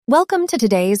Welcome to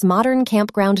today's Modern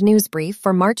Campground News Brief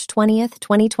for March 20th,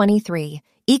 2023.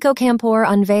 Ecocampor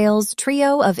unveils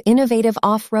trio of innovative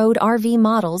off-road RV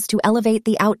models to elevate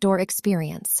the outdoor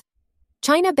experience.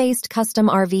 China-based custom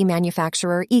RV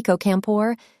manufacturer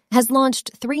Ecocampor has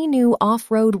launched 3 new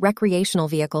off-road recreational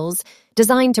vehicles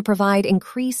designed to provide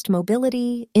increased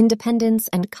mobility, independence,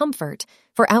 and comfort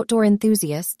for outdoor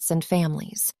enthusiasts and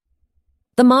families.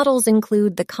 The models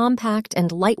include the compact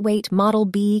and lightweight Model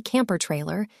B camper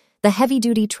trailer, the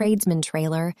heavy-duty tradesman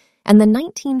trailer, and the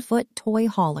 19-foot toy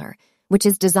hauler, which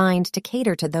is designed to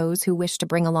cater to those who wish to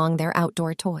bring along their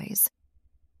outdoor toys.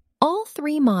 All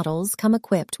 3 models come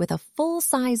equipped with a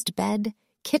full-sized bed,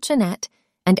 kitchenette,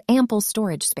 and ample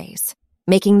storage space,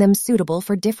 making them suitable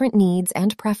for different needs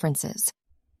and preferences.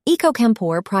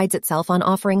 Ecocampor prides itself on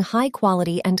offering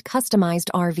high-quality and customized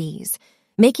RVs,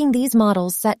 making these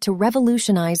models set to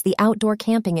revolutionize the outdoor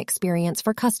camping experience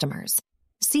for customers.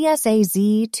 CSA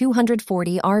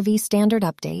Z240 RV Standard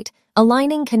Update,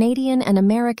 aligning Canadian and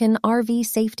American RV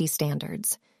safety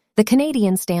standards. The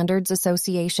Canadian Standards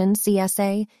Association,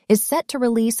 CSA, is set to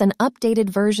release an updated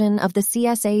version of the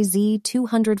CSA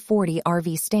Z240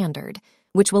 RV standard,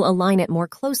 which will align it more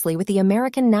closely with the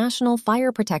American National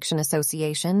Fire Protection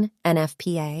Association,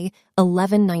 NFPA,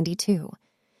 1192.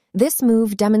 This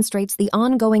move demonstrates the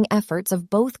ongoing efforts of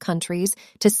both countries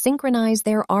to synchronize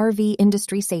their RV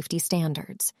industry safety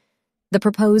standards. The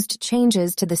proposed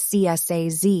changes to the CSA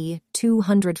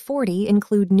Z240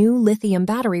 include new lithium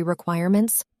battery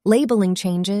requirements, labeling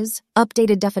changes,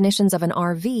 updated definitions of an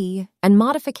RV, and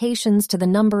modifications to the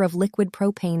number of liquid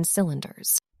propane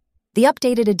cylinders. The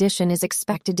updated edition is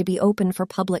expected to be open for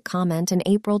public comment in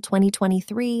April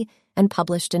 2023 and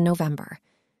published in November.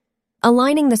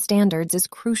 Aligning the standards is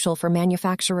crucial for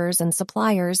manufacturers and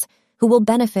suppliers who will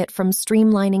benefit from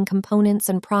streamlining components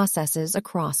and processes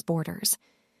across borders.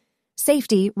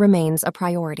 Safety remains a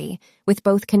priority, with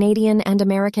both Canadian and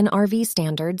American RV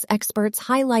standards experts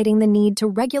highlighting the need to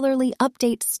regularly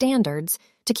update standards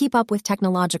to keep up with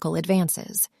technological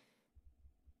advances.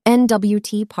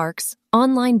 NWT Parks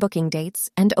online booking dates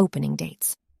and opening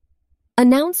dates.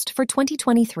 Announced for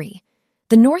 2023.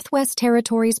 The Northwest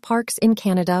Territories parks in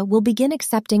Canada will begin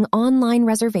accepting online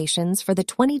reservations for the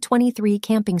 2023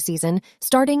 camping season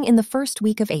starting in the first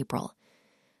week of April.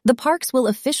 The parks will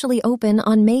officially open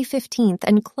on May 15th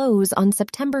and close on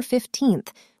September 15th,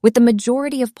 with the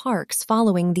majority of parks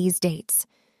following these dates.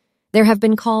 There have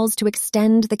been calls to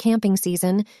extend the camping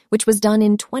season, which was done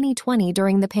in 2020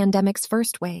 during the pandemic's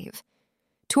first wave.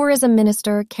 Tourism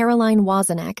Minister Caroline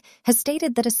Wozniak has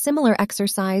stated that a similar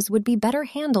exercise would be better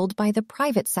handled by the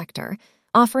private sector,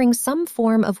 offering some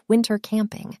form of winter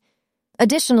camping.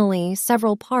 Additionally,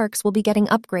 several parks will be getting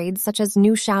upgrades such as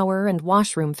new shower and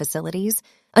washroom facilities,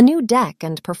 a new deck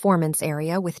and performance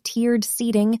area with tiered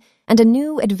seating, and a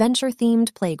new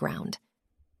adventure-themed playground.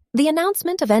 The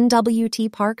announcement of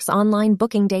NWT Parks' online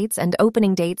booking dates and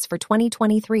opening dates for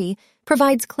 2023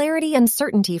 provides clarity and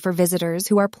certainty for visitors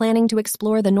who are planning to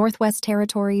explore the Northwest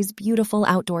Territories' beautiful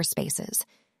outdoor spaces.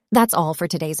 That's all for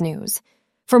today's news.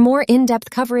 For more in-depth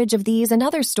coverage of these and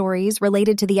other stories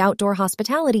related to the outdoor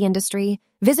hospitality industry,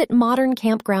 visit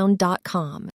moderncampground.com.